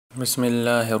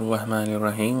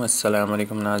बिस्मिल्लाहिर्रहमानिर्रहीम। अस्सलाम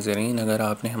वालेकुम नाज़रीन, अगर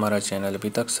आपने हमारा चैनल अभी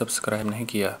तक सब्सक्राइब नहीं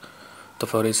किया तो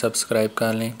फ़ौरी सब्सक्राइब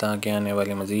कर लें ताकि आने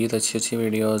वाली मज़ीद अच्छी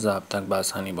ववीडियोज़ आप तक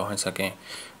बआसानी पहुँच सकें।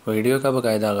 वीडियो का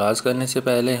बाकायदा आगाज़ करने से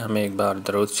पहले हम एक बार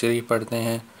दरूद शरीफ पढ़ते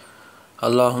हैं।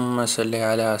 अल्लाहुम्मा सल्लि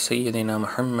अला सय्यिदिना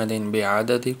मुहम्मदिन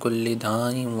बिअददि कुल्लि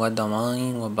दाइन व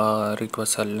दवाइन व बारिक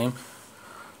वसल्लिम।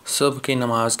 सुबह की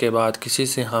नमाज के बाद किसी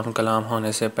से हम कलाम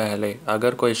होने से पहले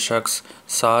अगर कोई शख्स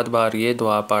 7 बार ये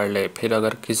दुआ पढ़ ले, फिर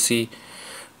अगर किसी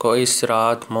को इस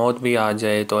रात मौत भी आ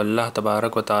जाए तो अल्लाह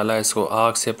तबारक व ताला इसको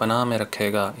आग से पनाह में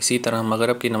रखेगा। इसी तरह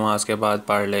मगरिब की नमाज के बाद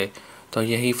पढ़ ले तो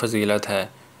यही फ़जीलत है।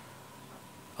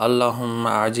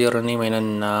 अल्लाहुम्मा आजिरनी मिनन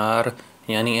नार,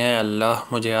 यानी ए अल्लाह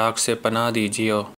मुझे आग से पनाह दीजिए।